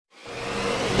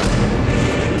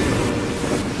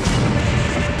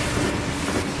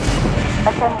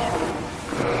Attention.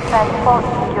 Transport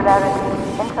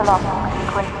singularity interlock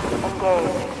sequence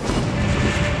engaged.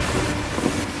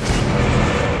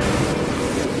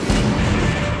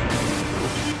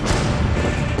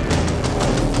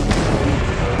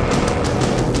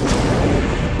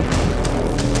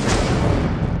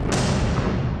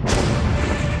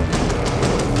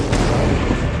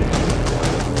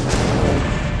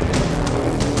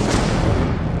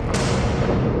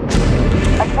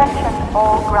 Attention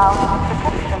all ground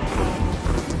protection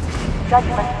teams.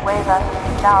 Judgment waiver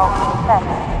now in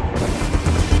effect.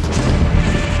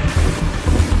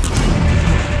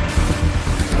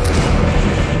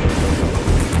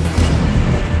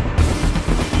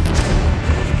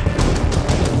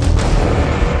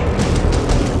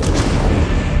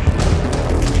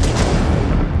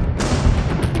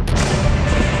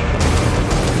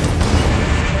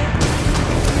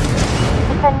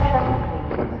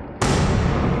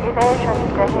 Evasion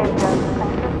behavior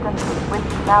consistent with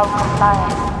now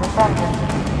compliant defenders.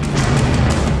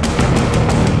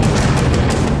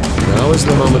 Now is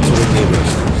the moment to redeem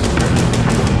yourselves.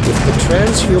 If the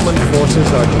transhuman forces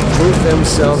are to prove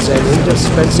themselves an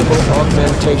indispensable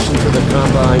augmentation to the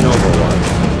Combine Overwatch,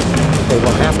 they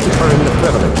will have to earn the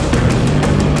privilege.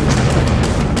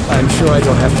 I'm sure I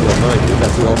don't have to remind you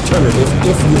that the alternative,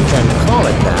 if you can call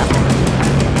it that,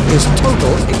 is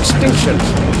total extinction.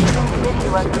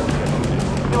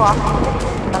 You are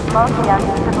convicted of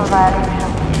multi-civil violation.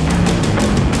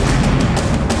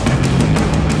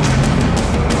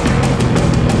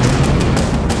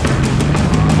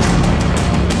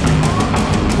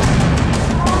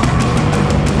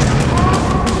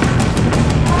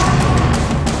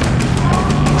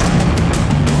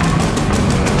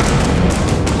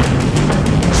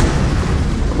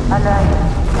 Alert.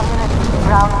 Community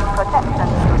ground protection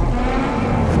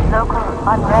unit. Local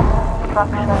unrest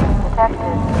structure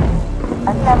detected.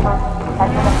 Assemble,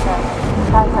 administer,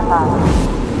 classify.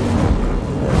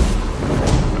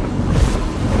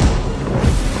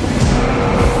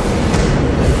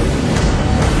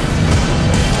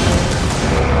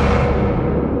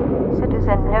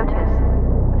 Citizen notice.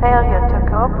 Failure to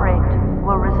cooperate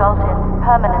will result in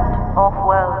permanent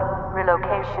off-world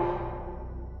relocation.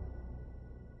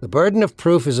 The burden of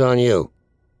proof is on you,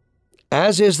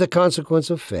 as is the consequence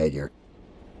of failure.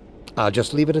 I'll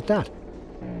just leave it at that.